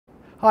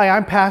Hi,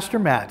 I'm Pastor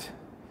Matt,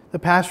 the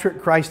pastor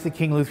at Christ the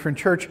King Lutheran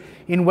Church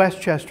in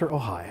Westchester,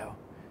 Ohio.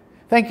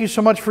 Thank you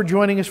so much for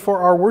joining us for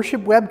our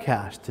worship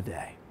webcast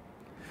today.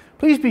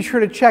 Please be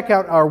sure to check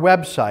out our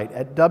website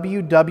at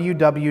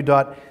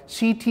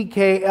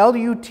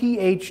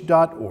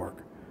www.ctkluth.org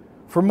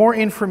for more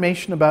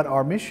information about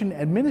our mission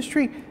and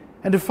ministry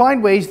and to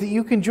find ways that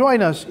you can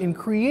join us in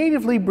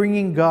creatively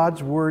bringing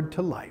God's Word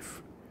to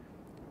life.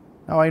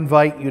 Now I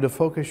invite you to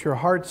focus your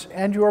hearts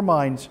and your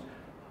minds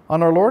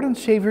on our Lord and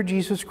Savior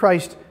Jesus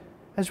Christ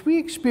as we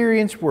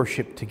experience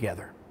worship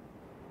together.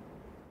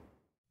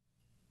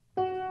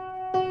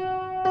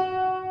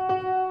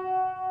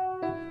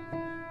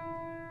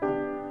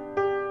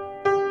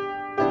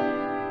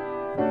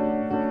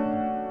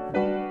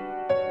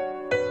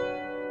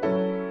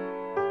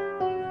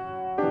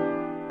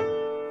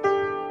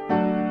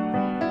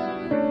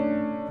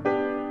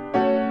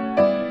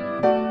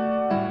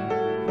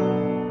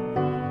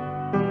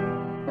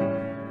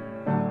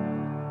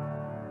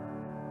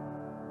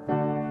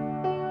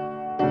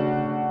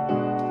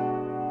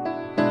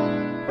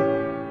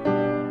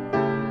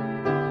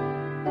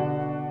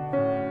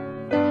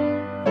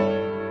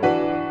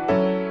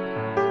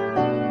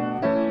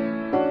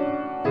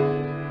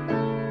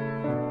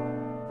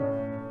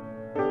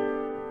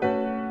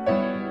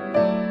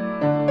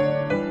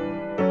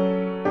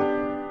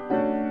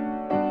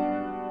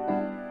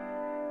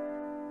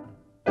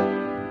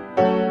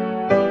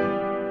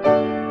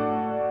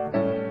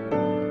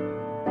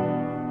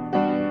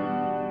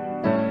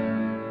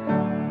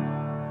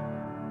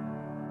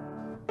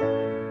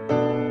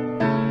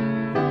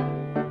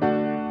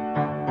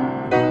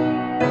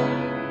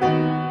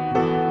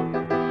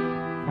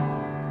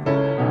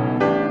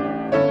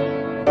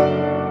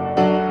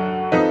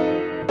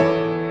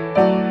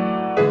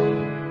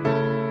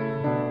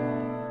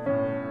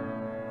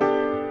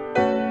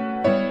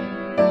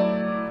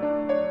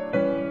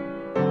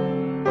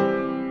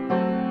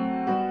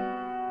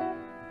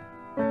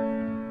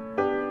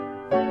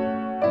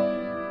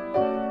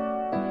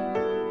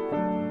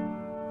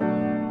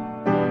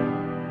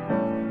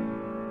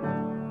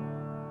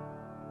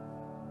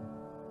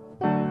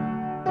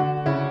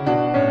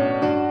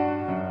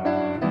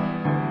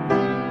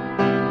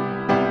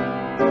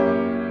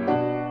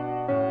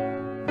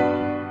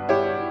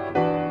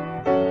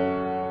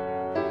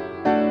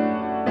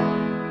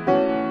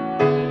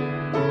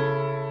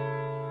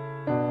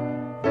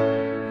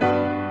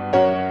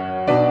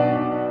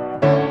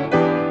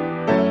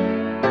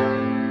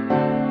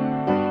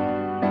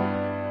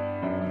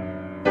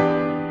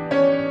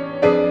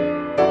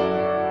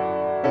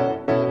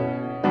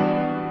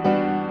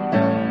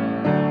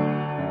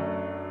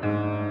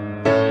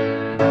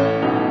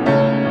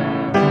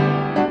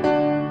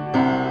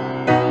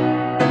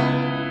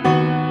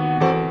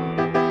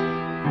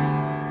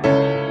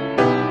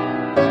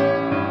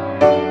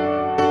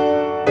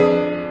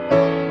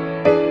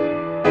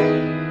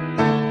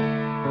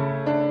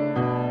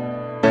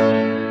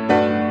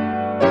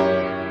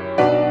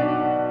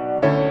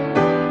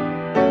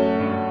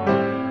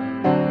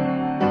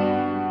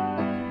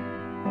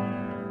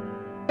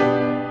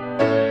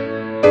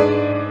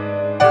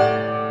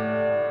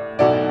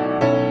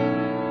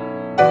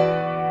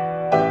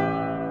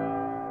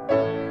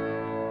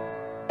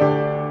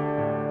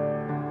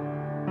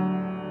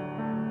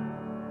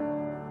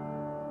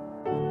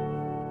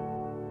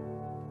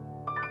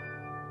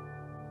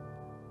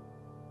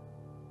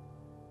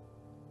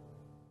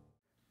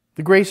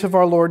 The grace of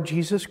our Lord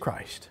Jesus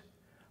Christ,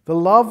 the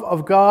love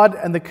of God,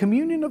 and the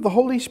communion of the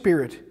Holy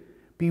Spirit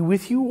be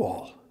with you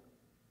all.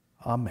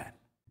 Amen.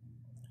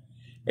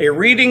 A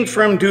reading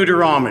from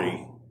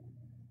Deuteronomy.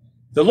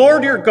 The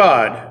Lord your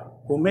God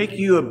will make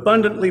you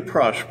abundantly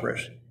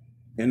prosperous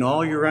in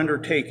all your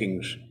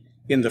undertakings,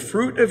 in the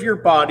fruit of your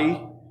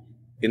body,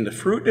 in the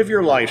fruit of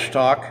your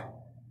livestock,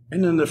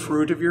 and in the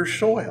fruit of your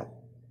soil.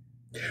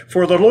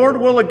 For the Lord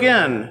will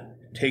again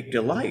take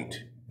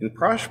delight in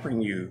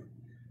prospering you,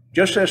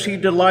 just as he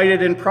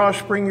delighted in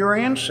prospering your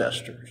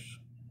ancestors.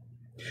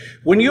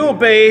 When you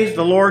obey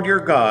the Lord your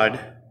God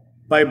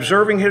by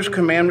observing his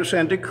commandments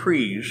and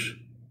decrees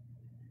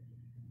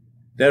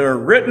that are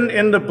written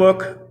in the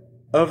book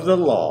of the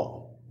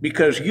law,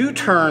 because you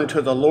turn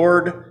to the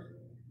Lord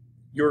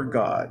your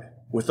God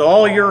with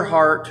all your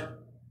heart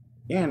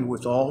and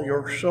with all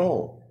your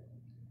soul.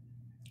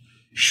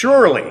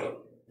 Surely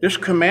this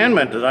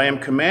commandment that I am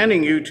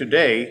commanding you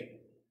today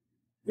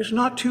is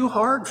not too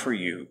hard for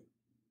you,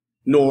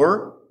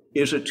 nor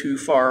is it too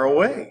far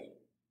away.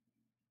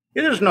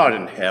 It is not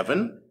in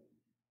heaven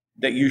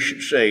that you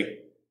should say,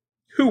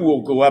 who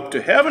will go up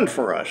to heaven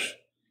for us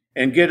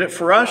and get it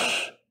for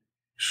us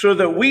so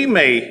that we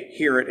may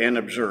hear it and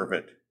observe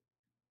it.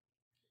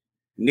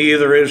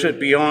 Neither is it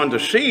beyond the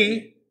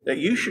sea that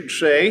you should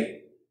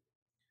say,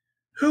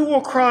 who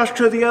will cross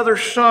to the other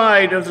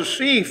side of the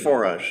sea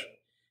for us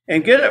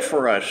and get it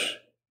for us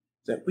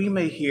that we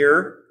may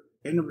hear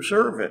and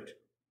observe it.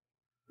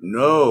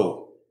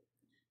 No.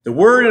 The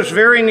word is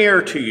very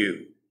near to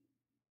you,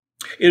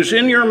 is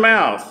in your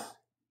mouth,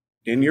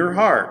 in your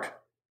heart,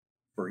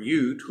 for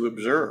you to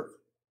observe.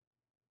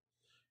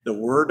 The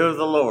word of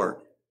the Lord.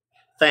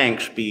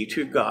 Thanks be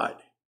to God.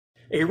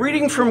 A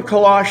reading from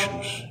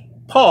Colossians.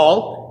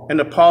 Paul,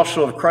 an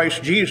apostle of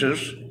Christ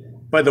Jesus,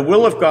 by the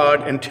will of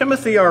God, and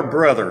Timothy, our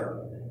brother,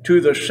 to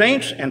the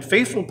saints and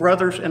faithful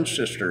brothers and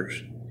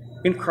sisters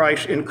in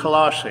Christ in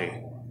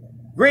Colossae.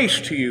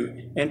 Grace to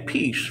you and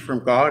peace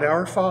from God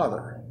our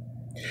Father.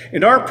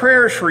 In our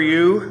prayers for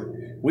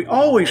you, we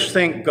always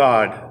thank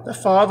God, the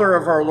Father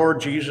of our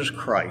Lord Jesus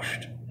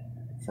Christ,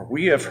 for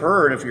we have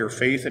heard of your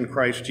faith in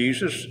Christ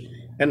Jesus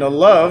and the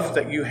love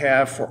that you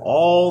have for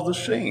all the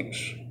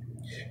saints,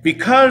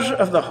 because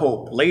of the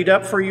hope laid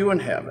up for you in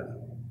heaven.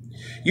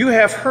 You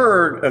have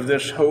heard of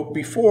this hope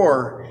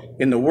before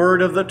in the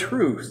word of the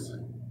truth,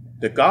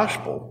 the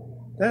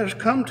gospel that has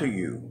come to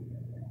you.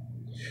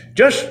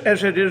 Just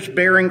as it is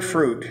bearing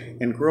fruit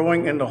and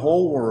growing in the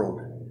whole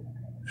world,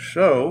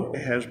 so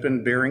it has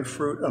been bearing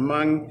fruit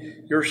among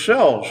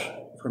yourselves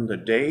from the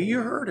day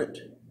you heard it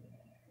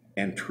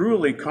and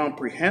truly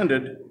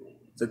comprehended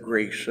the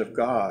grace of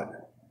God.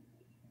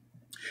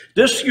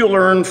 This you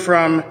learn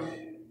from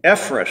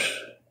Ephraim,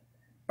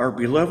 our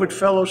beloved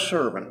fellow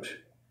servant.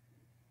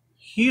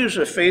 He is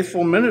a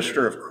faithful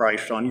minister of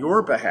Christ on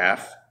your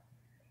behalf,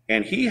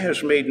 and he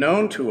has made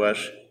known to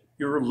us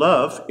your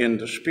love in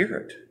the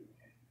Spirit.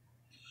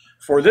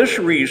 For this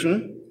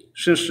reason,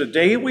 since the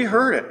day we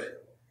heard it,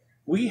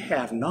 we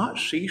have not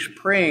ceased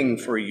praying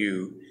for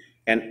you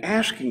and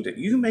asking that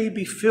you may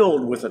be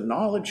filled with the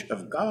knowledge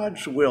of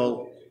God's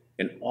will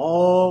in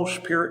all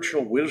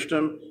spiritual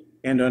wisdom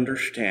and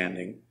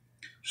understanding,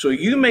 so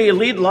you may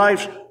lead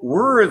lives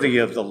worthy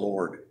of the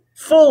Lord,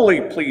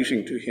 fully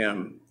pleasing to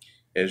him,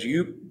 as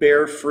you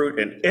bear fruit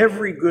in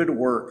every good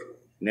work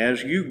and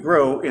as you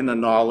grow in the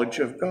knowledge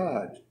of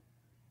God.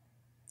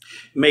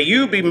 May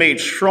you be made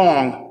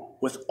strong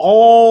with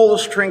all the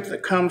strength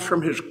that comes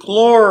from his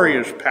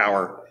glorious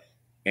power,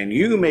 and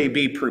you may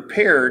be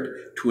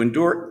prepared to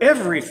endure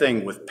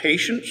everything with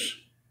patience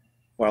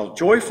while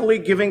joyfully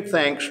giving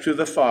thanks to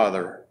the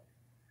Father,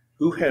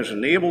 who has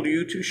enabled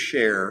you to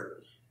share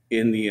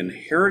in the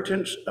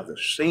inheritance of the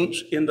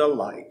saints in the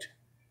light.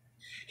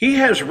 He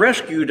has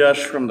rescued us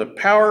from the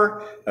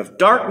power of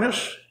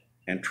darkness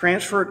and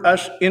transferred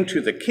us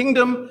into the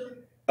kingdom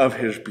of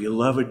his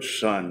beloved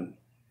Son,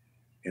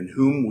 in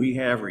whom we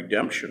have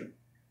redemption,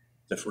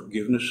 the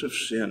forgiveness of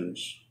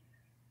sins.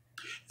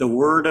 The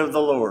word of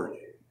the Lord.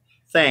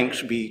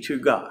 Thanks be to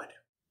God.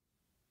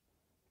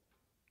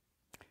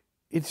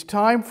 It's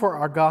time for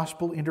our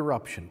gospel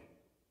interruption.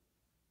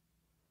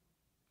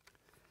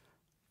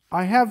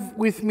 I have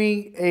with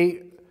me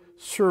a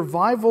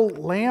survival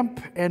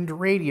lamp and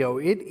radio.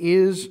 It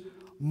is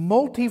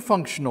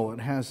multifunctional.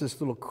 It has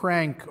this little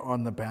crank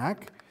on the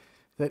back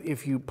that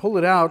if you pull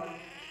it out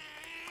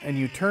and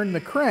you turn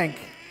the crank,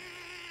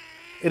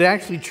 it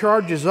actually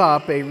charges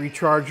up a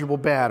rechargeable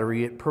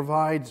battery. It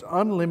provides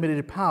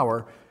unlimited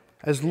power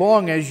as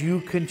long as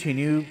you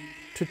continue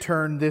to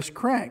turn this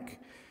crank.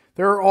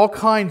 There are all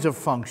kinds of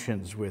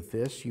functions with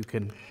this. You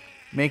can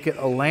make it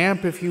a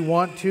lamp if you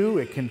want to.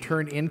 It can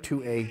turn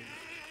into a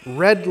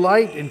red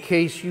light in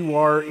case you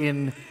are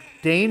in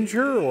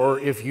danger, or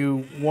if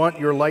you want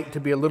your light to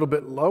be a little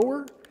bit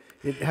lower.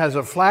 It has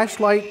a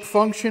flashlight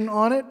function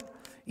on it.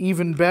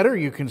 Even better,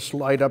 you can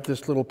slide up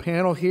this little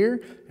panel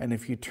here, and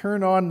if you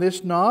turn on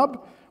this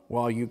knob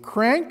while you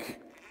crank,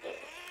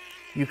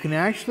 you can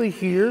actually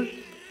hear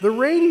the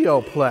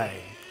radio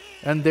play,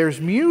 and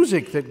there's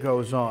music that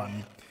goes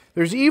on.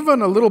 There's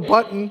even a little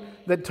button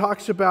that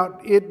talks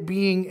about it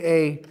being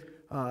a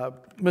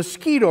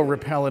mosquito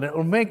repellent. It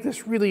will make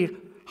this really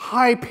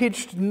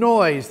high-pitched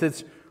noise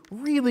that's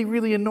really,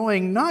 really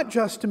annoying, not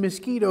just to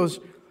mosquitoes,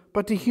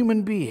 but to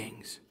human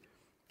beings.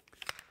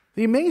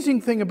 The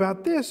amazing thing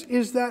about this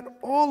is that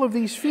all of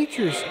these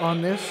features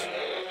on this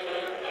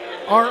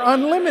are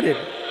unlimited.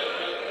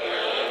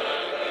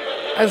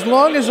 As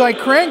long as I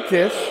crank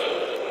this,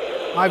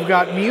 I've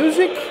got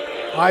music,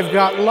 I've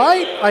got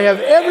light, I have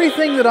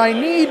everything that I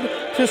need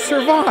to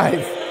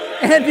survive,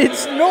 and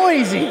it's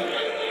noisy.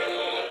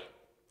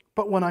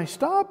 But when I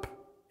stop,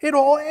 it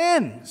all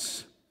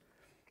ends.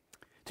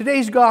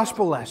 Today's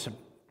gospel lesson,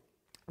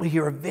 we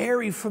hear a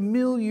very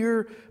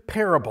familiar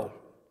parable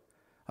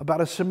about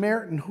a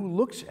Samaritan who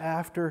looks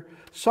after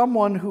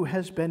someone who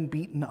has been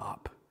beaten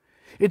up.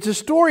 It's a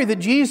story that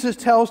Jesus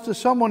tells to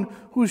someone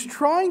who's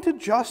trying to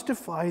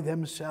justify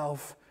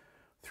themselves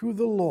through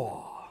the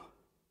law.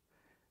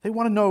 They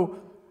want to know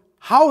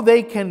how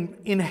they can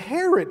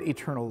inherit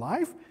eternal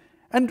life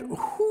and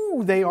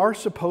who they are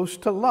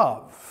supposed to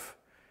love.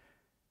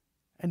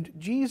 And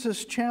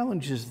Jesus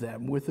challenges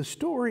them with a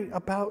story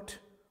about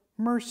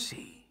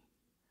mercy.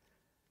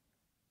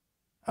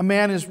 A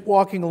man is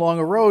walking along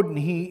a road and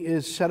he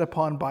is set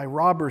upon by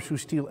robbers who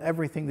steal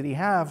everything that he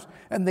has,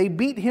 and they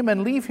beat him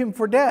and leave him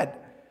for dead.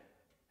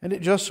 And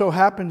it just so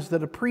happens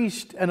that a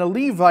priest and a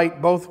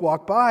Levite both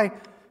walk by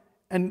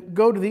and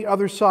go to the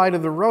other side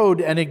of the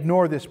road and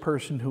ignore this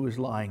person who is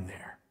lying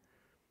there.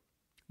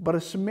 But a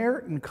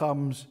Samaritan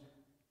comes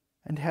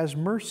and has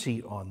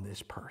mercy on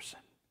this person.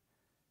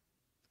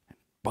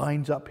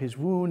 binds up his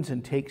wounds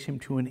and takes him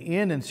to an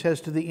inn and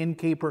says to the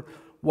innkeeper,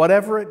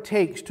 "Whatever it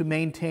takes to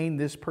maintain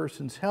this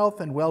person's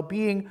health and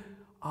well-being,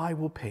 I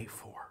will pay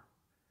for."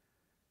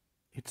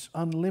 It's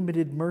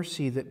unlimited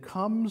mercy that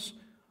comes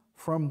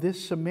from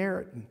this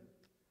Samaritan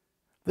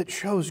that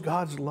shows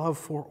God's love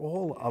for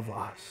all of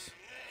us.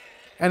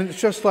 And it's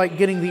just like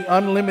getting the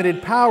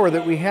unlimited power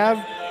that we have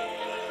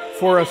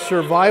for a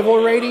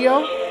survival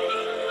radio.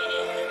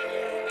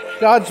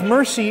 God's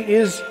mercy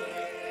is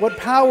what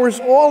powers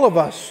all of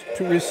us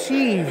to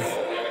receive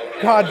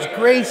God's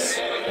grace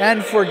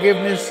and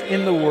forgiveness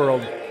in the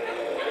world.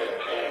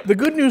 The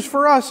good news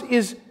for us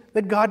is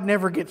that God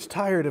never gets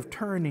tired of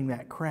turning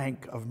that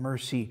crank of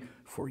mercy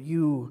for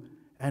you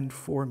and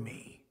for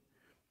me.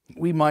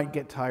 We might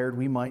get tired,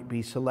 we might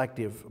be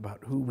selective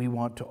about who we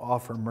want to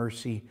offer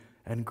mercy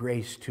and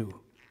grace to.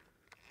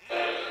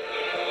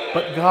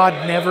 But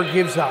God never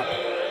gives up.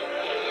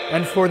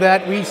 And for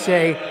that we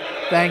say,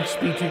 thanks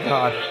be to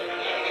God.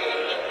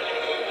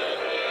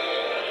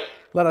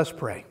 Let us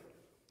pray.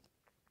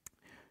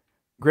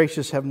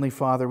 Gracious Heavenly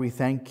Father, we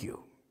thank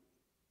you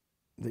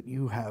that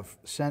you have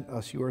sent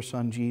us your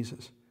Son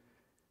Jesus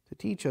to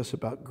teach us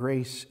about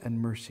grace and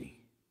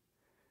mercy,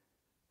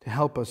 to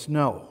help us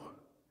know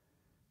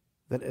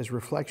that as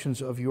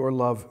reflections of your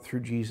love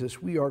through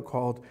Jesus, we are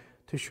called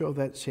to show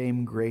that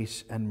same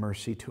grace and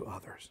mercy to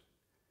others,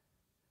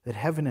 that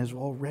heaven has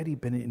already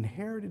been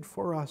inherited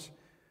for us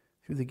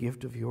through the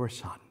gift of your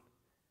Son.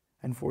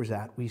 And for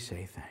that we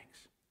say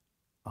thanks.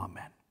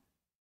 Amen.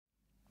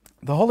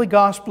 The Holy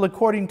Gospel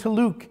according to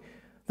Luke,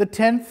 the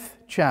 10th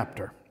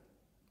chapter.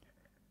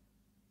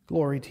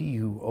 Glory to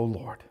you, O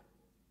Lord.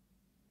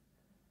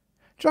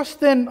 Just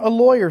then a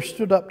lawyer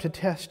stood up to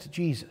test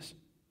Jesus.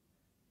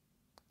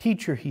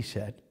 "Teacher," he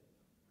said,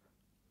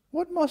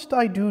 "what must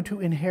I do to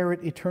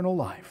inherit eternal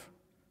life?"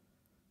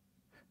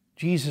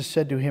 Jesus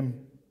said to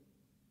him,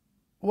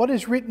 "What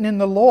is written in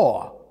the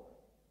law?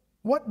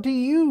 What do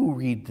you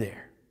read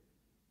there?"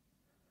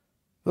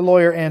 The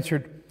lawyer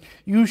answered,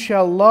 "You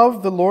shall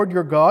love the Lord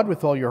your God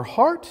with all your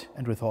heart,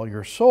 and with all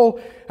your soul,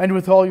 and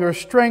with all your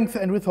strength,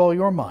 and with all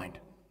your mind,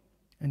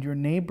 and your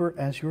neighbor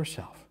as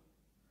yourself."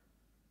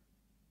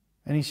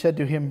 And he said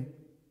to him,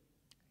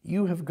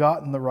 "You have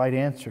gotten the right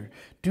answer.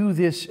 Do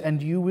this,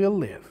 and you will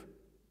live."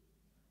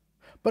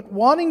 But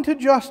wanting to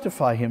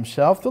justify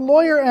himself, the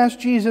lawyer asked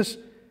Jesus,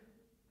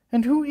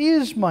 "And who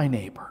is my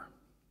neighbor?"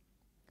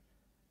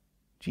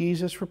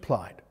 Jesus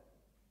replied,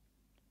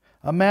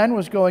 "A man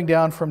was going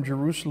down from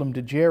Jerusalem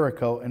to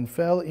Jericho and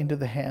fell into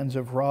the hands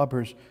of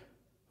robbers,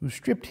 who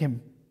stripped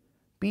him,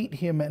 beat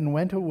him, and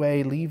went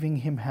away, leaving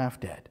him half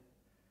dead.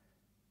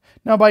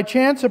 Now by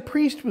chance a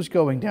priest was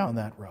going down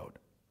that road,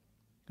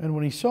 and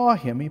when he saw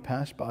him, he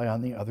passed by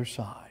on the other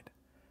side.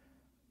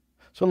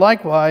 So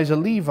likewise a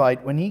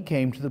Levite, when he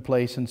came to the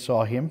place and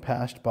saw him,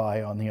 passed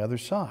by on the other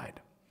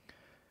side.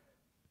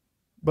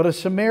 But a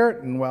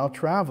Samaritan, while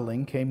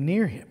traveling, came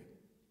near him.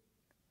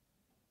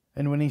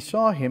 And when he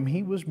saw him,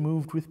 he was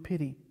moved with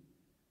pity.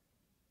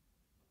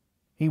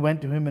 He went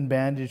to him and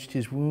bandaged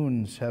his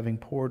wounds, having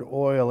poured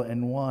oil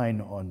and wine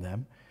on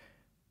them.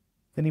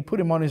 Then he put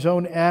him on his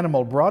own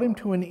animal, brought him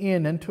to an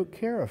inn, and took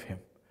care of him.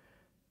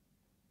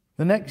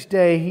 The next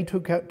day he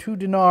took out 2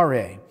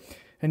 denarii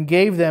and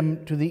gave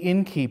them to the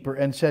innkeeper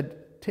and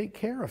said, 'Take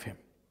care of him.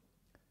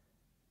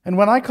 And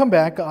when I come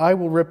back, I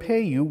will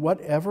repay you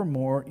whatever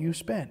more you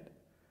spend.'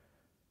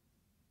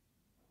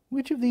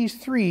 Which of these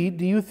 3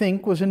 do you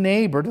think was a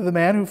neighbor to the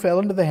man who fell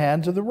into the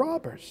hands of the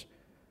robbers?"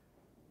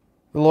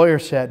 The lawyer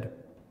said,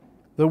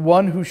 "The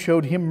one who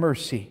showed him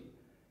mercy."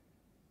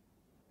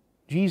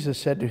 Jesus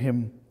said to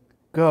him,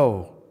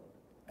 "Go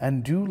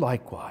and do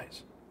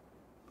likewise."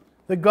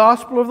 The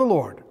Gospel of the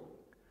Lord.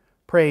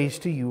 Praise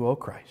to you, O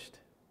Christ.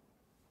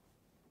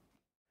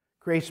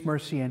 Grace,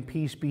 mercy, and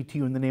peace be to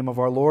you in the name of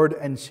our Lord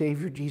and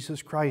Savior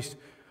Jesus Christ,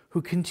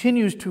 who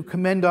continues to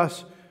commend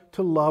us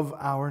to love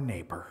our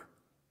neighbor.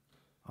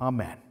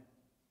 Amen.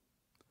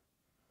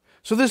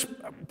 So this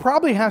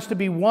probably has to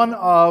be one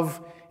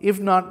of, if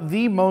not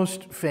the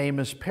most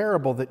famous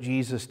parable that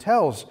Jesus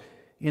tells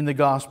in the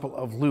Gospel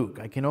of Luke.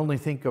 I can only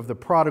think of the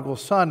prodigal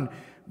son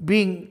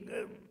being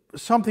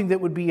something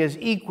that would be as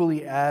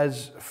equally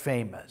as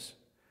famous.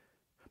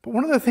 But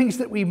one of the things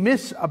that we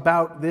miss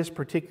about this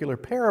particular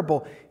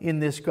parable in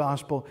this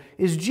Gospel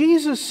is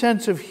Jesus'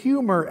 sense of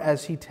humor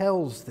as he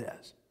tells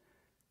this.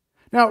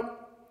 Now,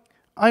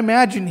 I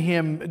imagine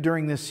him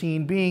during this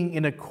scene being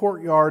in a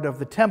courtyard of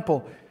the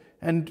temple,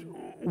 and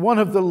one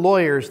of the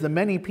lawyers, the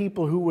many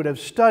people who would have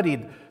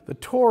studied the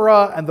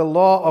Torah and the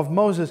law of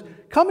Moses,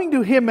 coming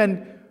to him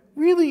and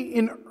really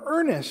in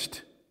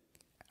earnest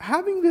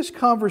having this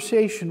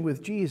conversation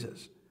with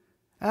Jesus,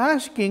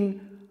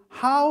 asking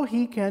how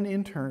he can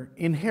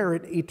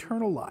inherit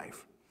eternal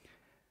life.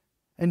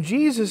 And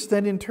Jesus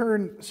then in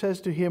turn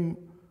says to him,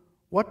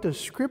 "What does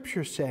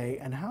Scripture say,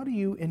 and how do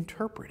you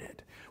interpret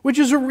it?" Which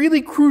is a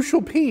really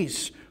crucial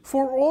piece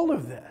for all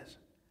of this.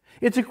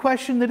 It's a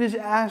question that is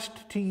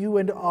asked to you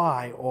and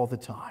I all the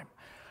time.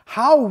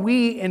 How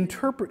we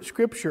interpret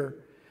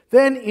Scripture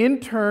then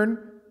in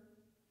turn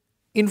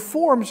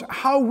informs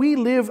how we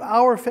live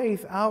our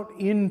faith out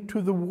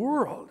into the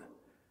world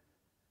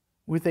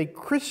with a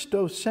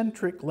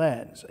Christocentric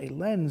lens, a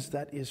lens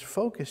that is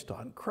focused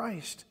on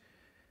Christ.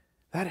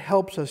 That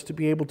helps us to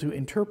be able to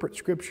interpret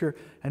Scripture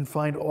and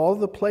find all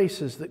the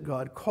places that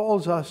God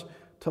calls us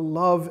to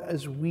love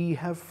as we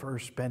have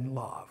first been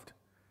loved.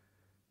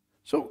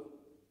 So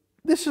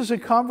this is a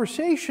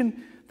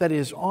conversation that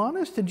is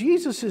honest, and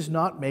Jesus is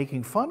not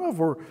making fun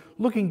of or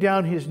looking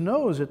down his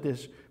nose at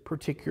this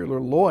particular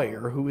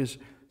lawyer who is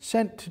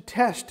sent to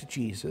test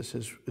Jesus,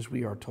 as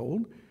we are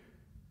told.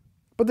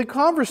 But the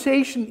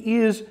conversation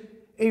is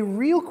a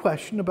real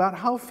question about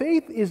how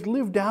faith is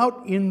lived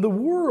out in the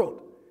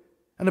world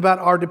and about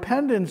our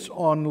dependence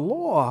on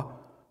law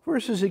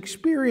versus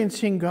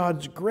experiencing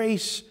God's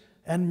grace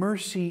and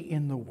mercy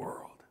in the world.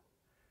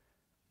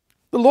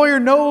 The lawyer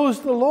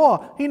knows the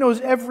law. He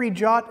knows every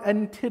jot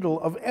and tittle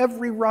of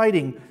every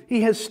writing.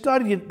 He has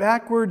studied it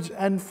backwards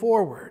and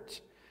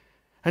forwards.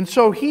 And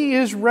so he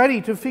is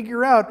ready to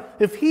figure out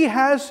if he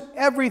has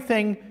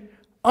everything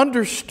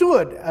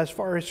understood as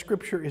far as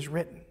Scripture is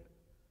written.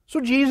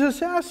 So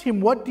Jesus asks him,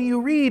 "What do you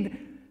read?"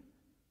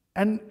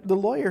 And the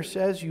lawyer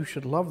says, "You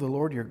should love the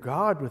Lord your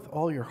God with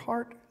all your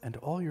heart and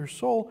all your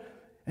soul,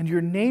 and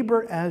your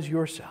neighbor as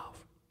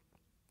yourself."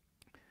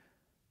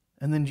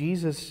 And then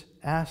Jesus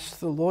asks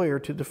the lawyer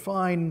to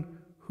define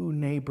who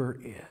neighbor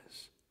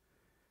is.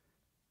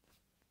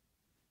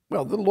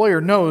 Well, the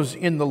lawyer knows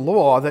in the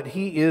law that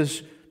he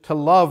is to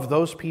love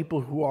those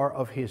people who are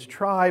of his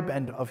tribe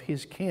and of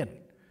his kin.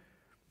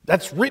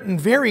 That's written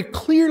very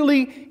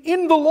clearly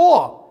in the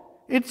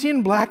law. It's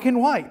in black and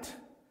white.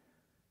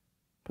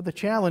 But the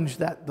challenge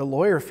that the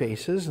lawyer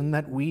faces and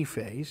that we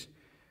face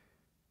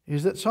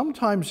is that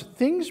sometimes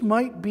things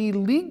might be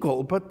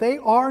legal, but they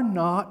are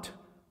not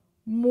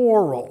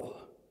moral.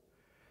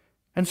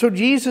 And so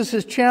Jesus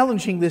is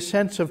challenging this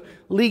sense of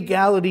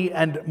legality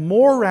and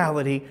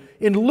morality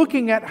in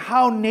looking at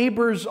how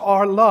neighbors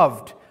are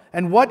loved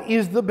and what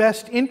is the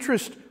best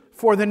interest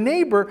for the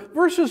neighbor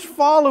versus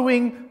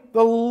following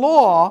the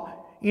law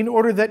in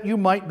order that you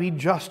might be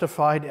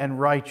justified and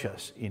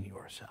righteous in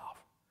yourself.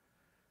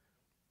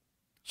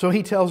 So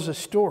he tells a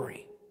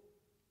story.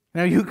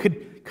 Now you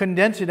could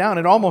condense it down.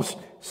 It almost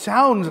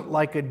sounds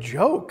like a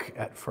joke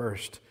at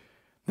first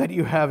that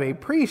you have a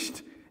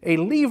priest, a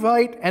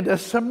Levite, and a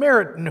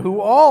Samaritan who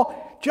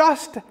all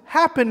just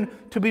happen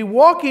to be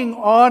walking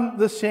on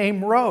the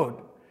same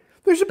road.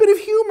 There's a bit of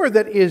humor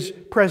that is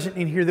present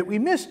in here that we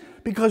miss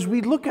because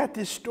we look at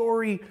this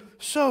story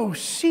so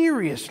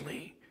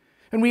seriously.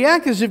 And we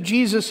act as if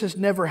Jesus has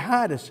never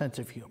had a sense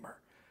of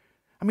humor.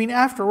 I mean,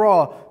 after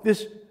all,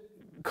 this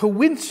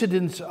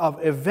coincidence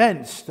of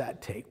events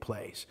that take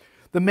place,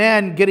 the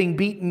man getting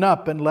beaten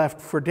up and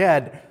left for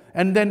dead,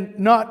 and then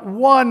not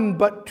one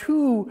but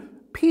two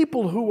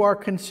people who are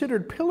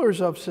considered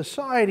pillars of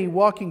society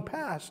walking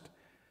past,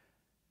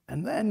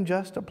 and then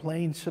just a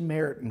plain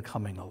Samaritan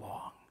coming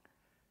along.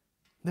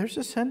 There's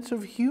a sense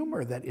of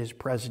humor that is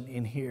present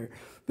in here.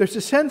 There's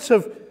a sense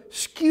of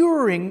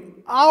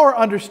skewering our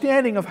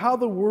understanding of how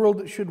the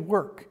world should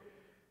work.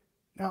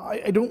 Now,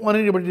 I don't want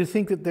anybody to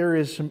think that there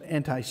is some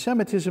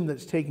anti-Semitism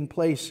that's taking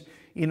place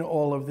in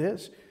all of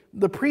this.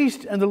 The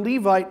priest and the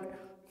Levite,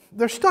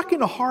 they're stuck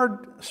in a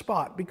hard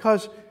spot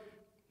because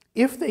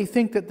if they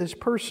think that this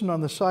person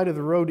on the side of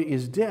the road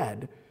is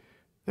dead,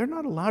 they're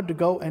not allowed to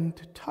go and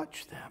to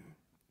touch them.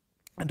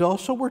 And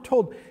also we're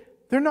told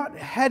they're not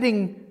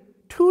heading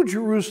to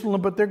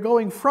Jerusalem, but they're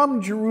going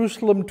from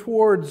Jerusalem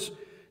towards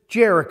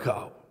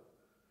Jericho.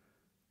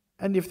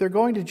 And if they're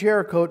going to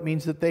Jericho, it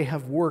means that they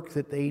have work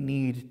that they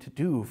need to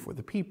do for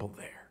the people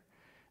there.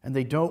 And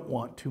they don't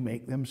want to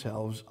make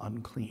themselves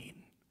unclean.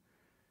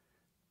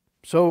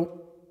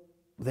 So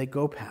they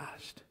go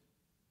past.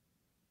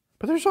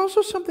 But there's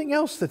also something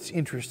else that's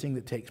interesting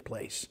that takes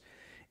place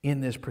in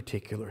this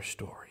particular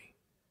story.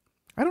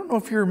 I don't know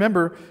if you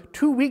remember,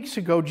 2 weeks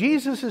ago,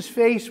 Jesus'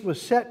 face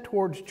was set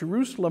towards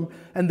Jerusalem,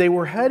 and they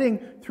were heading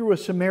through a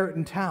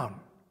Samaritan town.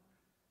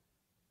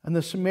 And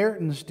the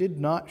Samaritans did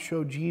not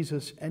show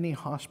Jesus any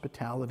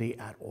hospitality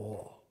at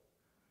all.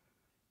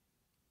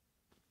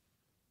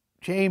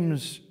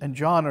 James and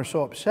John are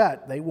so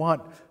upset, they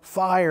want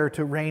fire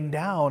to rain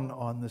down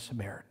on the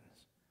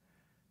Samaritans.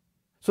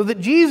 So that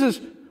Jesus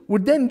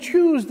would then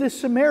choose this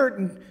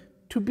Samaritan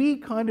to be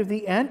kind of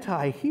the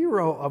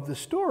anti-hero of the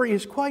story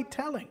is quite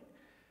telling.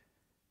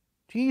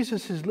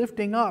 Jesus is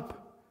lifting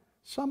up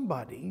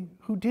somebody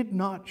who did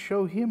not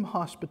show him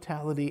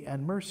hospitality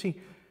and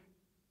mercy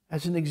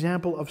as an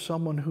example of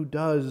someone who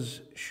does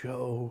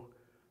show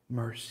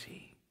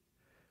mercy.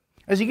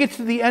 As he gets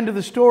to the end of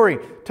the story,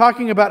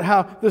 talking about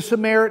how the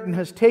Samaritan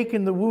has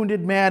taken the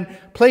wounded man,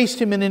 placed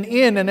him in an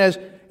inn, and has,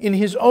 in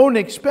his own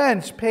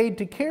expense, paid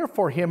to care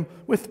for him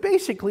with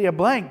basically a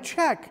blank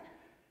check,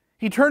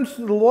 he turns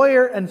to the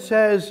lawyer and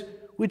says,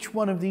 "Which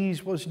one of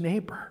these was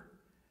neighbor?"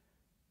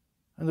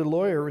 And the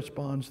lawyer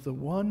responds, "The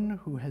one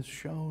who has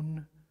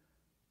shown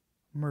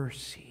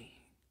mercy."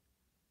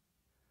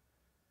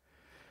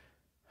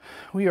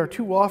 We are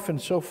too often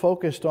so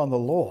focused on the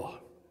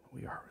law.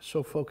 We are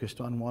so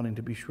focused on wanting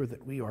to be sure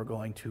that we are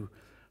going to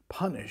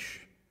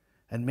punish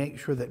and make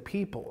sure that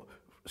people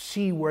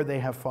see where they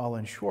have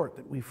fallen short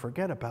that we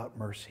forget about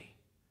mercy.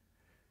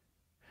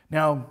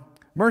 Now,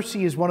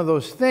 mercy is one of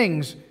those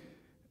things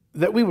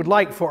that we would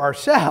like for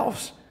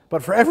ourselves,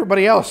 but for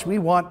everybody else, we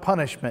want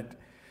punishment.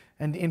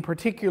 And in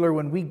particular,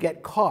 when we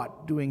get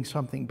caught doing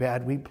something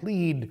bad, we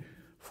plead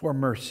for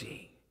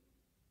mercy.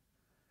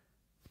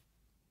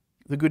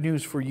 The good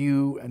news for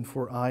you and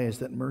for I is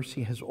that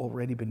mercy has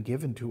already been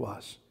given to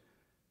us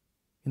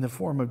in the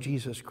form of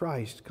Jesus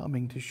Christ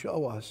coming to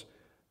show us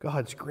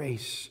God's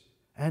grace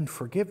and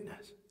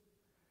forgiveness.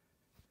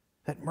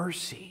 That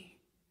mercy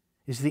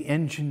is the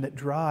engine that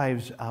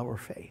drives our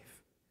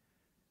faith.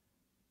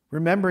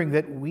 Remembering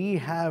that we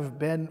have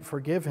been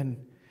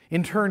forgiven,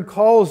 in turn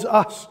calls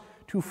us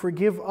to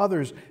forgive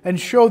others and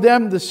show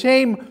them the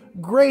same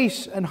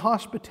grace and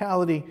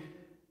hospitality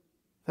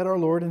that our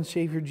Lord and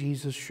Savior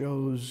Jesus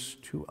shows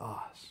to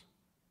us.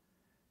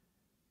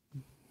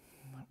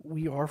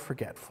 We are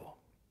forgetful.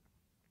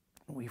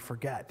 We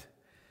forget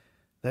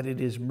that it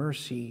is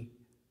mercy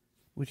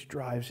which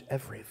drives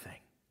everything.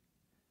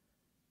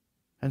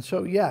 And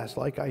so, yes,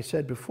 like I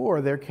said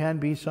before, there can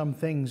be some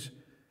things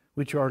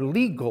which are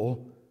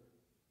legal,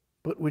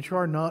 but which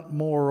are not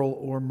moral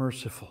or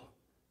merciful.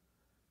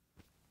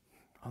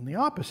 On the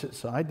opposite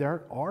side,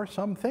 there are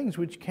some things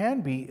which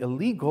can be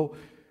illegal,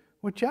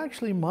 which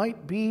actually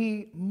might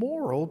be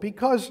moral,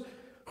 because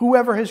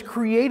whoever has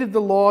created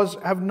the laws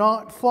have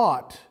not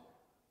thought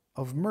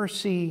of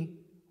mercy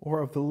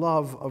or of the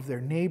love of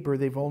their neighbor.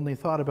 They've only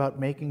thought about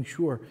making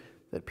sure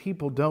that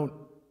people don't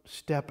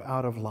step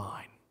out of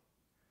line.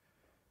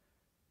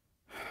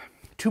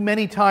 Too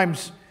many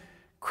times,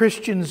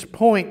 Christians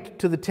point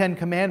to the Ten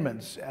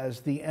Commandments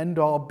as the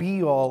end-all,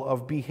 be-all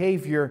of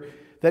behavior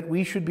that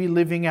we should be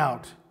living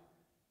out.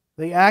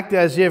 They act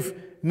as if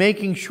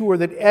making sure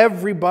that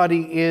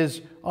everybody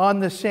is on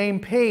the same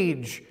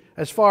page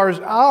as far as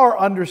our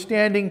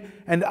understanding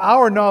and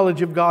our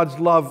knowledge of God's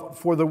love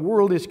for the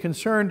world is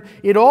concerned.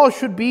 It all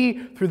should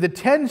be through the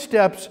 10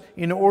 steps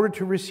in order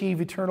to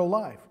receive eternal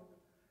life.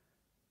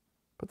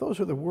 But those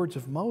are the words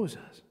of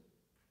Moses.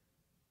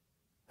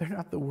 They're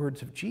not the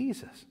words of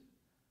Jesus,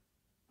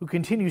 who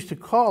continues to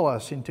call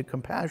us into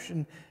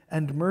compassion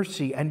and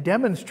mercy and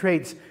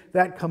demonstrates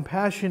that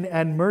compassion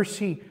and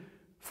mercy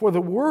for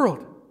the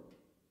world.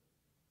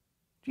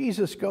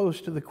 Jesus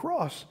goes to the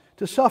cross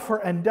to suffer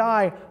and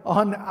die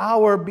on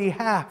our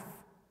behalf.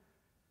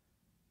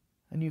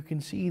 And you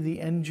can see the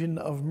engine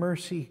of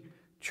mercy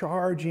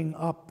charging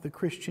up the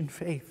Christian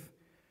faith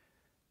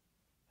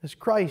as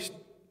Christ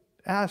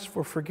asks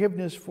for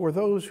forgiveness for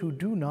those who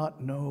do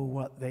not know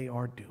what they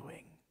are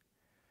doing.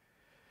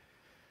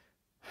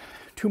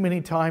 Too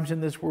many times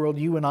in this world,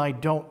 you and I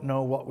don't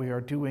know what we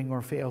are doing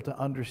or fail to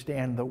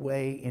understand the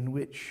way in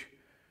which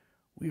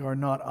we are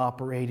not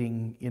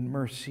operating in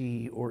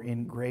mercy or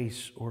in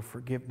grace or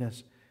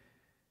forgiveness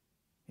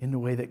in the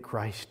way that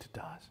Christ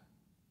does.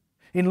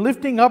 In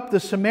lifting up the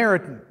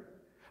Samaritan,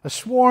 a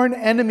sworn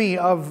enemy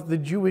of the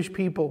Jewish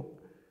people,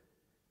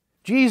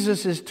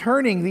 Jesus is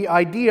turning the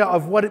idea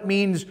of what it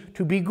means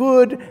to be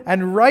good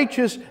and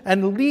righteous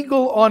and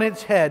legal on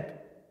its head.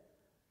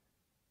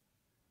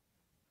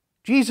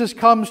 Jesus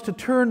comes to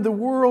turn the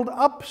world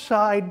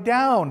upside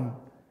down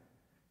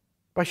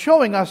by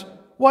showing us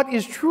what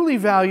is truly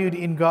valued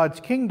in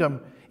God's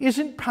kingdom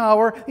isn't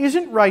power,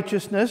 isn't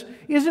righteousness,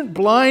 isn't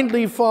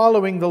blindly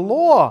following the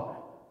law,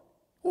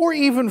 or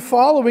even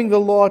following the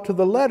law to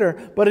the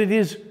letter, but it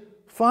is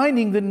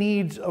finding the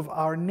needs of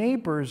our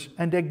neighbors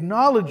and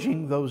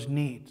acknowledging those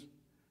needs. Do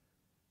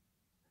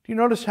you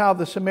notice how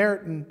the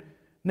Samaritan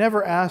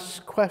never asks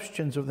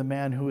questions of the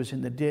man who is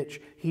in the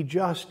ditch? He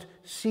just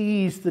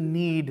sees the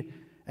need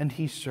and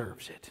he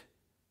serves it.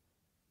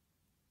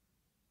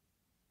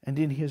 And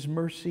in his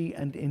mercy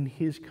and in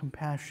his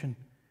compassion,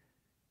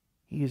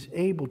 he is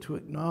able to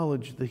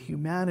acknowledge the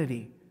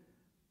humanity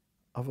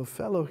of a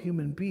fellow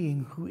human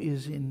being who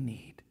is in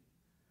need.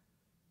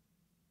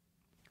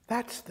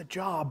 That's the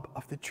job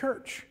of the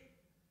church,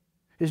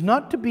 is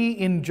not to be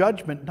in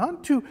judgment,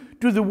 not to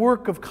do the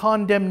work of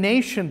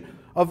condemnation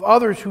of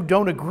others who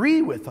don't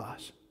agree with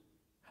us.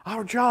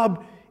 Our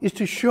job is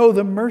to show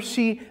the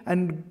mercy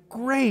and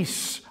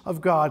grace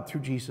of God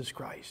through Jesus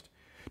Christ,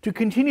 to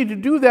continue to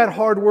do that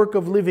hard work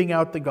of living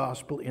out the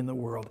gospel in the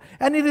world.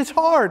 And it is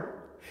hard.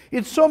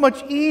 It's so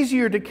much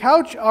easier to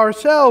couch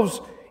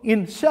ourselves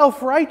in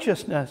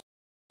self-righteousness,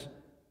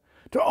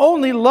 to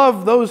only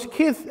love those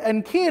kith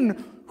and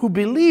kin who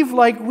believe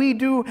like we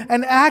do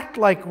and act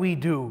like we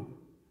do.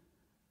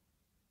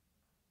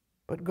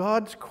 But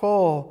God's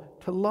call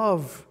to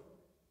love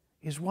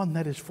is one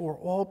that is for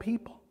all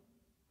people,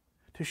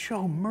 to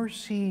show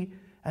mercy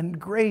and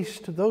grace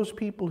to those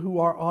people who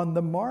are on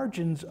the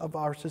margins of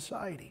our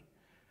society,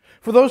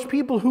 for those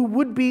people who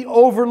would be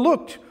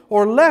overlooked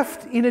or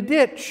left in a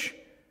ditch.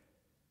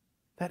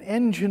 That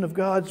engine of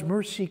God's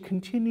mercy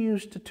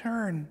continues to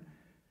turn,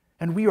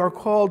 and we are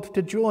called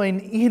to join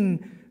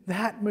in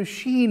that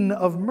machine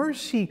of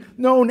mercy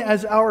known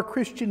as our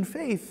Christian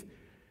faith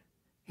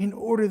in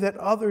order that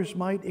others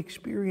might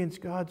experience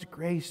God's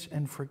grace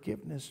and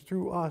forgiveness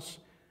through us,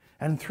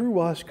 and through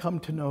us come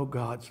to know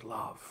God's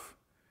love.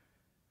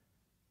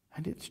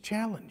 And it's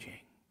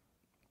challenging.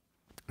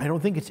 I don't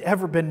think it's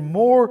ever been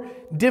more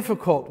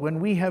difficult when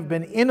we have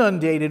been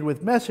inundated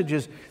with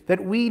messages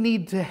that we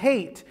need to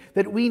hate,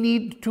 that we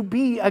need to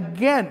be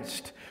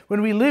against,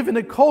 when we live in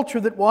a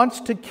culture that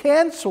wants to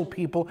cancel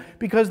people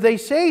because they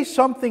say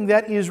something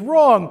that is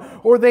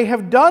wrong, or they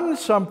have done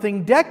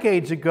something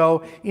decades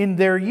ago in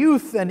their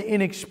youth and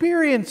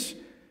inexperience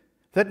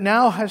that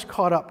now has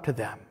caught up to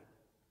them.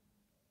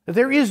 That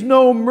there is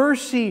no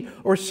mercy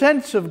or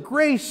sense of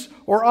grace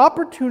or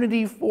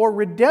opportunity for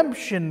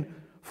redemption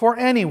for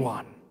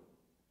anyone.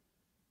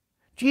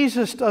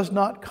 Jesus does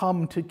not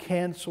come to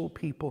cancel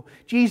people.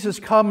 Jesus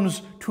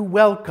comes to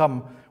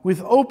welcome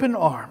with open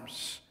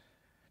arms,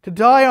 to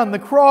die on the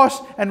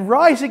cross and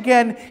rise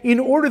again in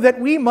order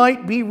that we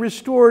might be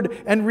restored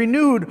and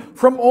renewed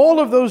from all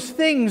of those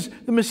things,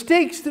 the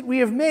mistakes that we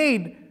have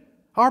made,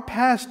 our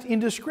past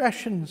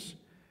indiscretions,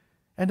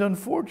 and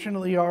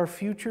unfortunately our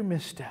future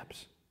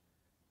missteps.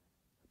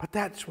 But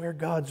that's where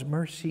God's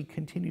mercy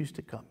continues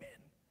to come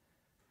in.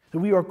 That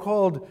we are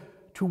called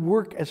to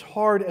work as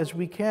hard as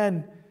we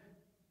can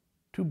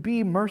to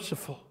be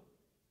merciful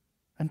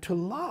and to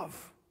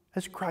love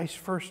as Christ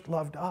first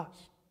loved us.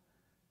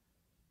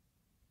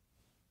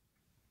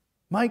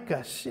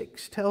 Micah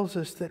 6 tells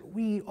us that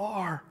we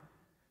are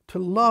to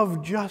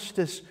love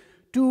justice,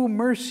 do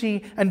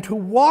mercy, and to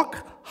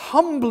walk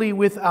humbly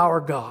with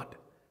our God.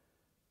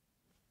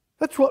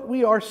 That's what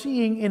we are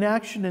seeing in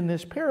action in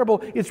this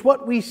parable. It's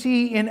what we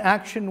see in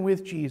action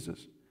with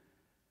Jesus.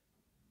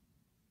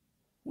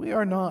 We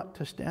are not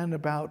to stand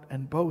about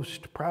and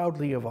boast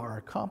proudly of our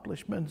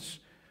accomplishments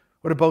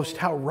or to boast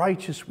how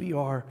righteous we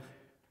are.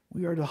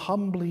 We are to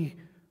humbly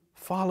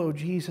follow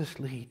Jesus'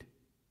 lead,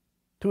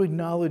 to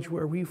acknowledge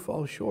where we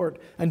fall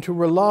short, and to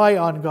rely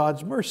on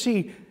God's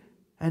mercy,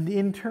 and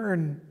in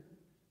turn,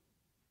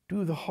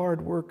 do the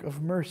hard work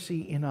of mercy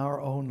in our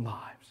own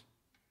lives.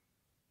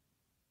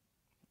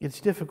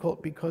 It's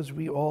difficult because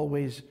we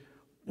always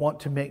want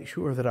to make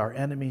sure that our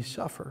enemies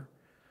suffer,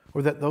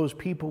 or that those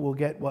people will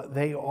get what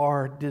they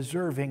are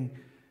deserving.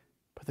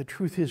 But the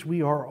truth is,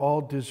 we are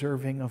all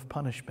deserving of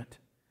punishment.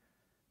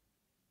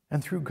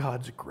 And through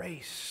God's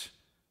grace,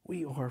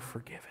 we are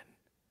forgiven.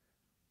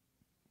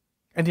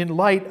 And in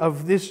light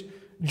of this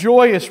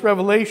joyous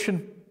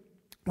revelation,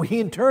 we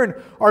in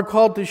turn are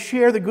called to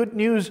share the good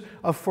news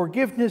of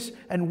forgiveness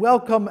and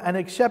welcome and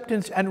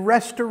acceptance and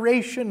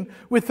restoration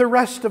with the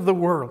rest of the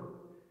world.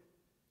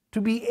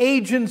 To be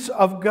agents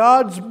of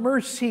God's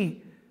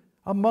mercy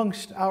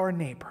amongst our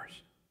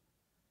neighbors.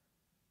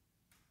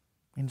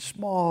 In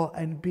small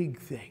and big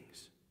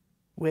things,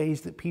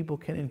 ways that people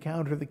can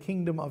encounter the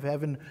kingdom of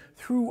heaven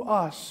through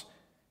us,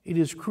 it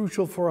is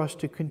crucial for us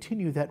to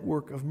continue that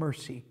work of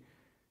mercy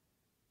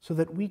so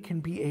that we can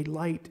be a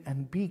light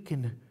and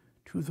beacon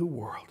to the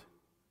world.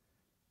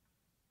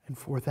 And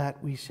for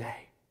that we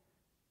say,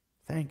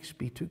 thanks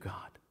be to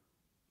God.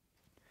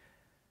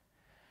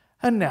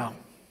 And now,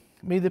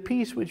 may the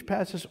peace which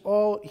passes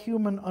all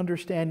human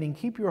understanding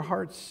keep your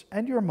hearts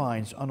and your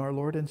minds on our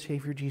Lord and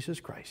Savior Jesus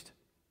Christ.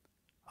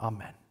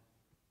 Amen.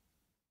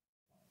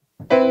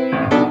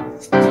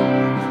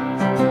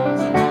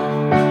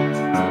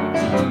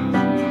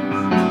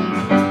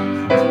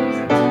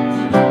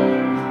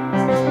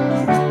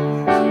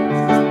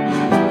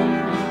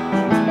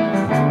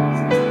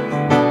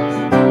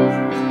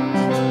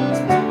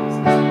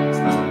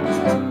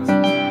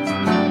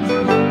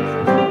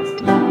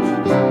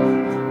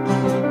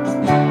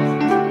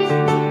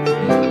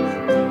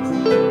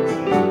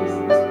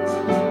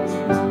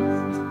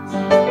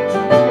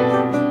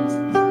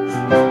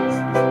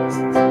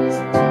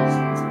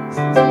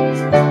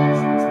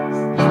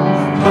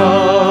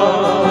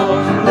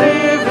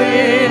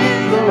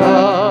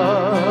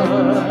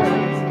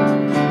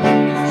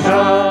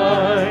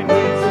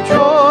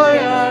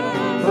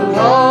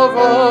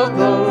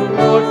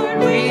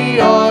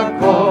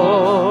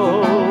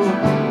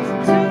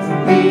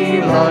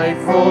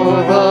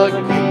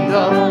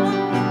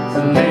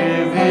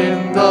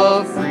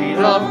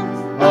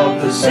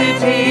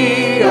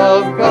 City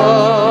of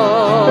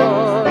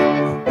God,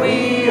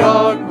 we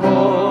are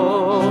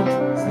called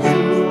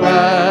to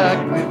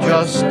act with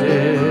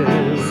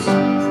justice.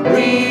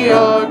 We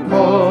are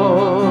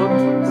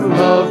called to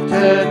love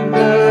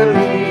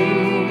tenderly.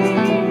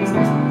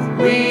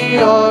 We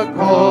are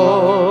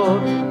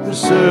called to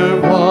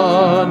serve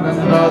one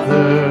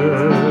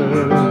another,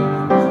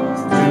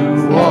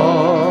 to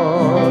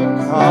walk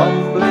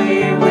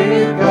humbly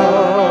with God.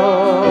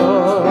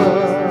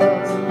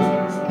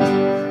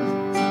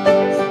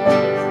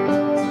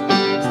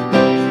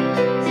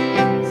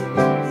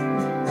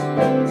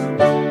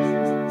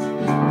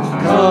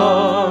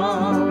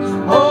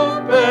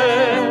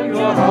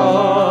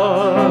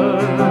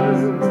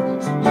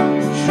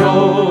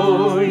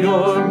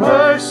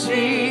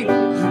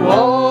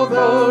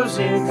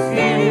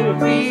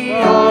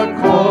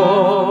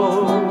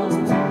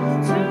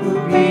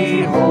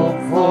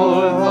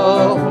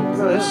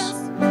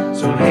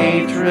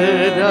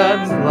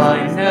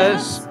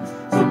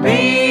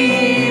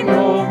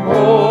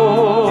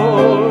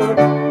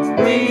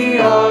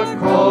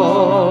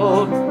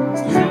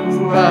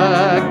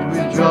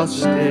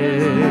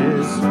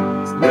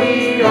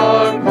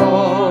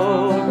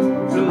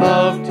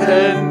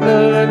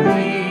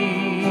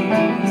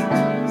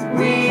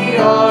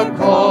 are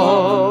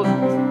called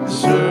to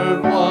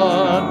serve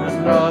one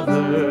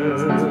another,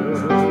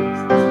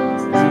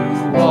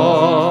 to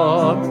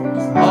walk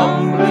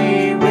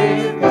humbly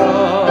with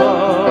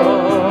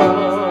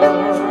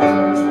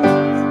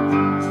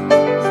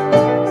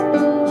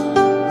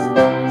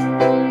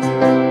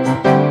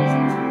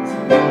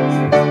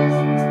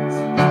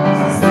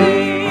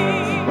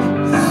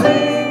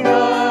Sing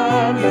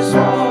a new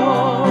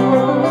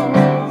song.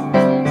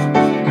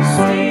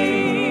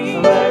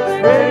 Sing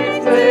that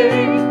great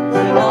day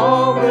when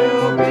all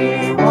will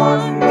be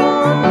one.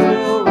 God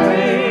will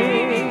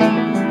reign,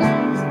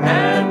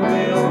 and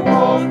we'll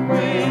walk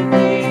with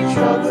each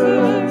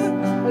other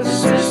as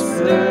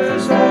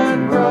sisters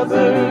and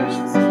brothers,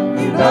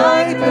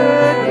 united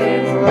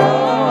in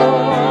love.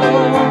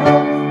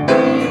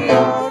 We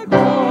are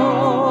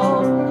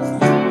called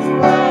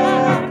to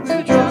act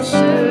with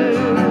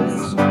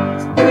justice.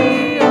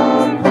 We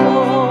are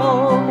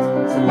called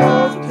to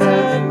love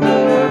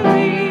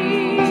tenderly.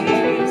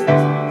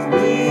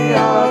 We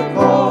are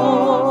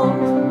called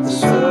to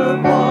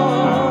serve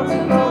one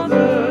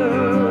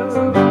another,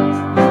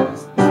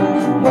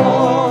 to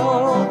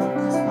walk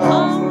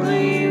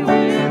humbly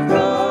with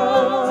God.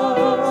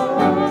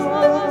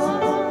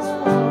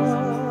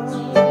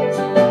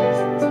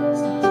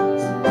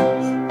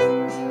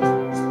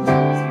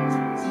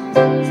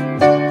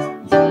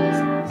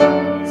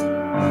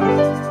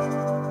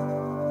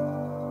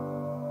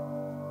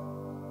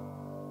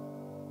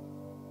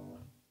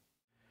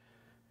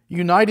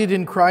 United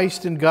in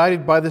Christ and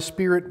guided by the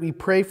Spirit, we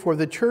pray for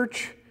the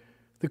Church,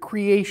 the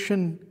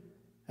creation,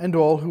 and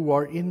all who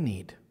are in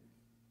need.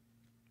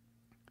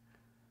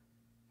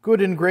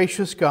 Good and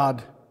gracious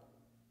God,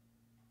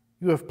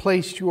 you have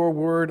placed your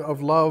word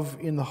of love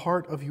in the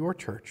heart of your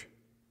Church.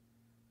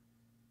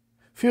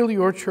 Fill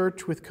your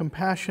Church with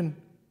compassion,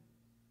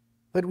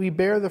 that we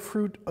bear the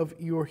fruit of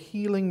your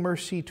healing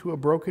mercy to a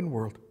broken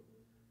world.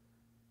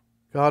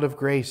 God of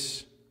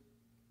grace,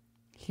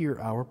 hear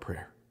our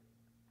prayer.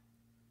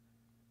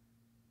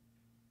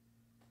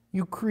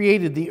 You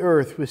created the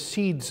earth with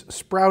seeds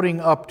sprouting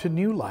up to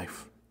new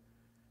life.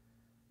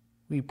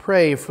 We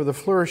pray for the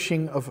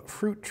flourishing of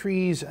fruit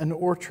trees and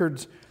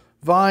orchards,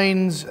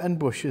 vines and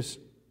bushes.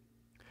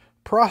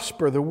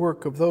 Prosper the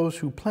work of those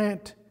who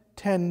plant,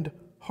 tend,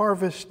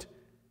 harvest,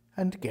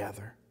 and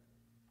gather.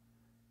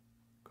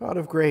 God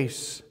of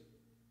grace,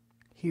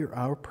 hear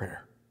our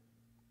prayer.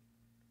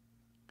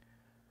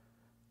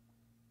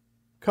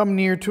 Come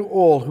near to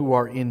all who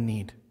are in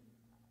need.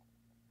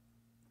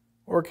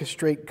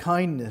 Orchestrate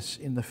kindness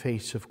in the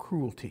face of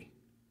cruelty.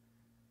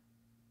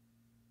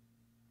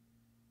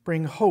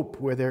 Bring hope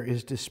where there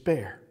is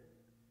despair,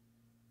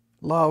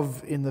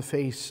 love in the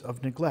face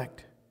of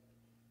neglect,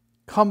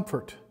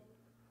 comfort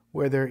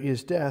where there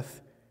is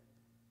death,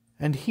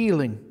 and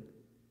healing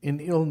in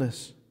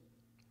illness.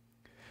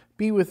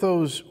 Be with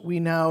those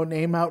we now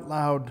name out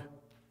loud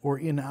or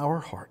in our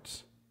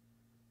hearts.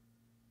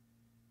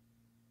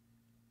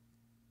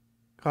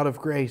 God of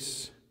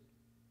grace,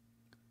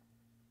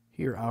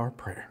 hear our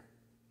prayer.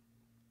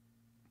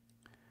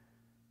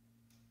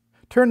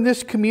 Turn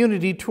this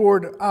community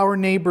toward our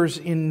neighbors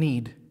in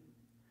need.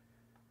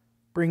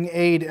 Bring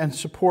aid and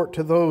support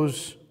to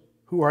those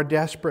who are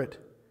desperate,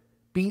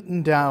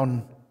 beaten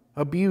down,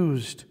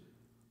 abused,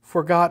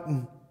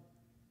 forgotten,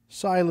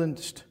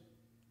 silenced,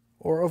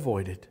 or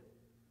avoided.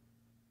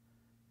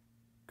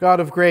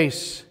 God of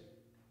grace,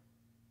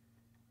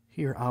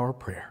 hear our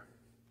prayer.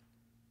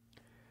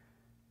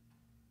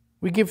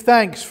 We give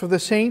thanks for the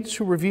saints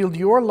who revealed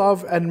your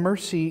love and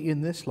mercy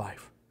in this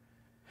life.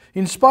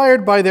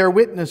 Inspired by their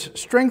witness,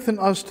 strengthen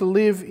us to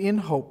live in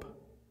hope.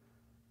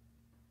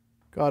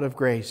 God of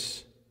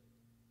grace,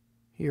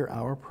 hear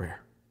our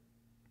prayer.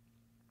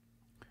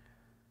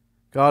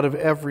 God of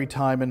every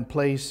time and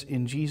place,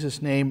 in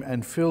Jesus' name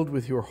and filled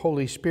with your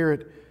Holy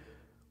Spirit,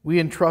 we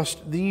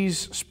entrust these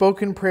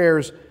spoken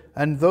prayers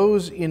and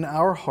those in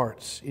our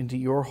hearts into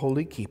your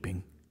holy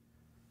keeping.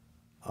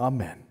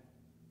 Amen.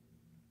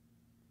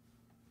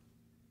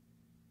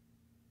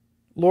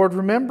 Lord,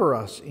 remember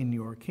us in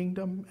your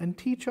kingdom and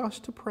teach us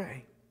to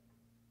pray.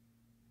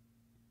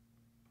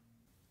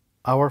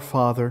 Our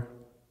Father,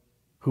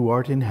 who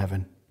art in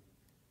heaven,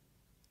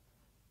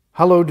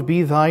 hallowed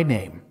be thy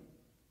name.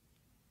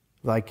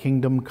 Thy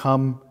kingdom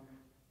come,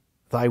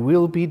 thy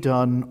will be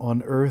done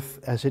on earth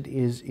as it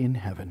is in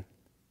heaven.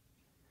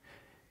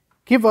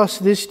 Give us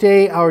this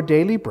day our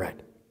daily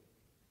bread,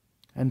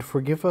 and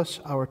forgive us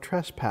our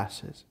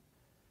trespasses,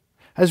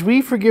 as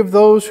we forgive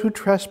those who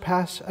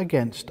trespass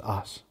against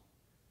us.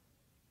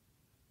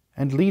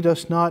 And lead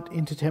us not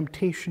into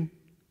temptation,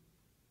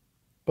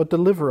 but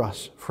deliver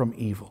us from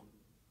evil.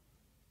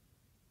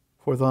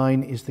 For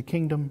thine is the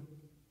kingdom,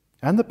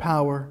 and the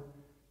power,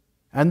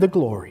 and the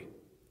glory,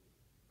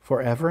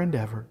 forever and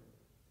ever.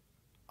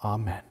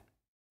 Amen.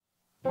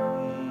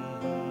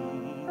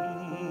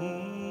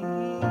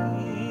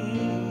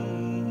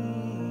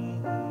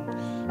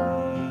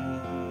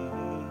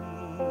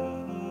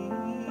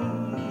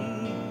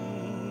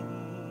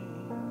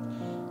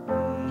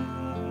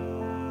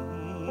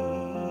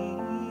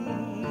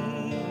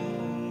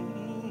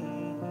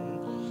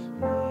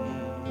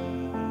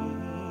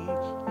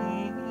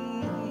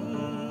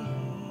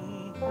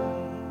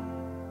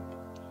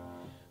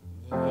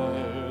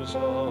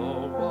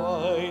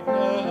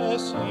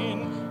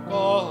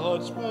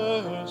 God's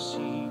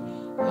mercy,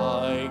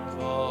 like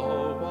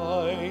the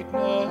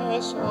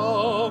whiteness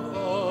of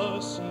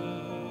the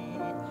sea.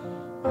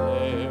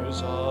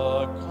 There's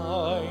a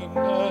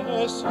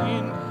kindness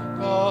in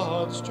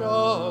God's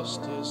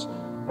justice,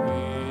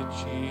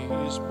 which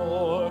is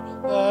more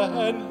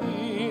than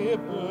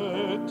liberty.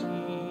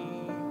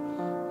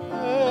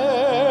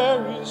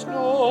 There is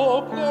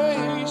no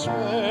place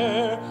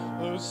where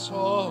the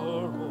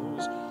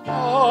sorrows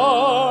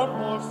are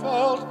more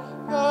felt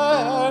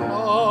than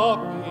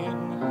up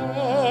in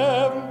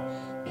heaven.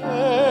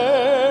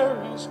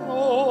 There is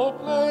no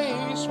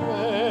place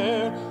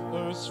where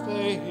earth's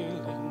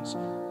failings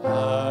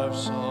have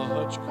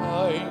such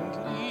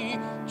kindly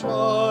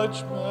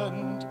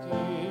judgment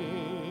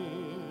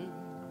give.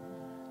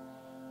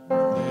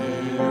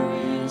 There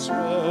is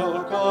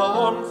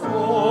welcome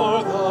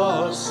for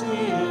the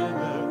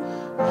sinner,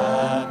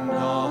 and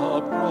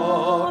a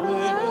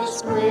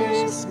promised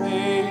grace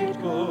made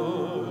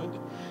good.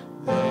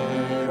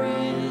 There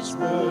is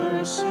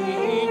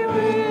mercy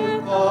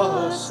with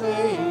the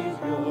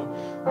Savior,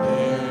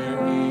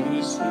 there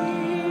is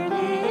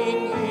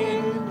healing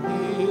in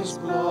His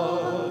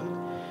blood.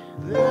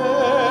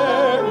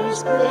 There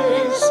is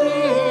grace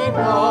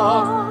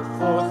enough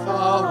for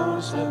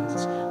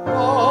thousands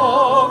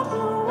of the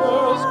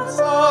worlds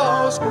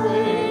as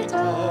great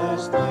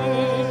as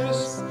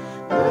this.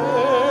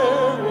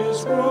 There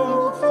is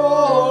room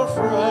for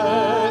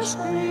fresh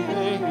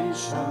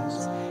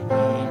creations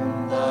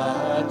in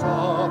that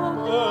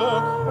upper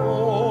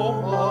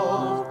home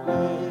of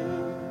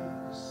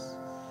bliss.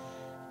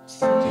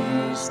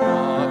 'Tis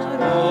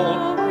not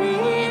all we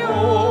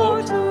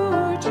owe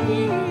to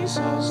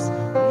Jesus,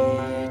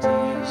 it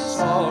is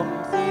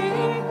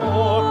something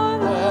more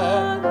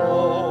than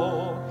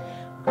all.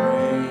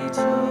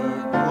 Greater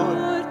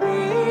good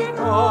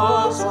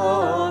because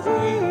of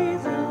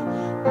evil,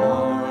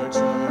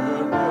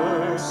 larger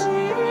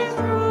mercy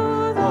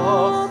through the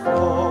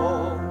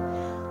fall.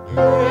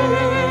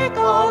 Make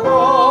our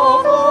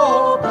love,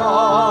 O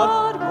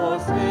God, more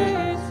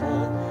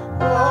faithful.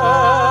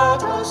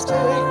 Let us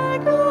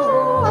take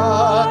you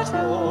at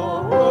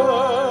your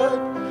word,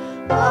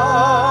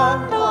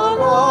 and our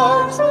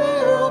lives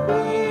will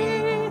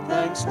be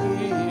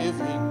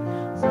thanksgiving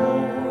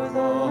for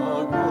the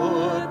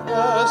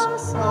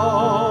goodness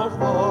of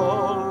the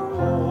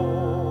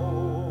Lord.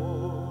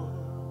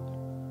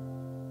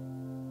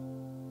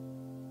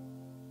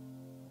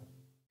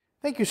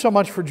 Thank you so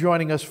much for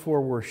joining us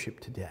for worship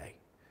today.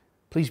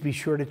 Please be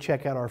sure to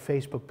check out our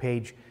Facebook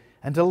page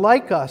and to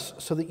like us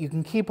so that you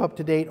can keep up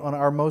to date on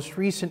our most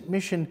recent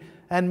mission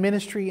and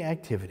ministry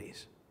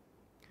activities.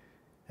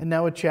 And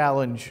now a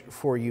challenge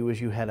for you as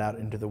you head out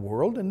into the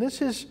world, and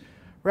this is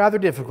rather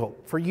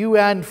difficult for you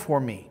and for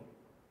me.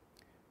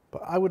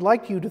 But I would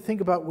like you to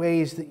think about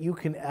ways that you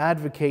can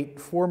advocate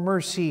for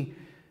mercy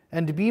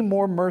and to be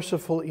more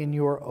merciful in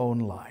your own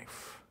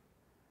life.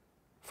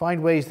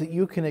 Find ways that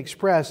you can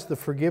express the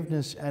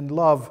forgiveness and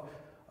love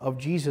of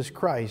Jesus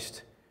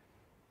Christ,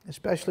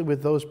 especially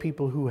with those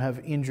people who have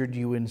injured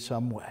you in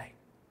some way.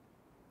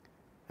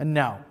 And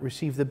now,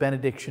 receive the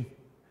benediction.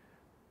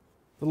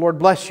 The Lord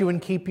bless you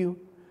and keep you.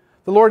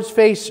 The Lord's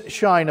face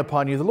shine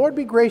upon you. The Lord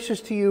be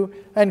gracious to you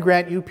and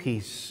grant you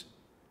peace.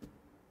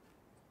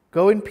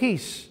 Go in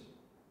peace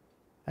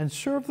and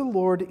serve the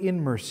Lord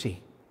in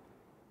mercy.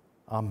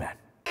 Amen.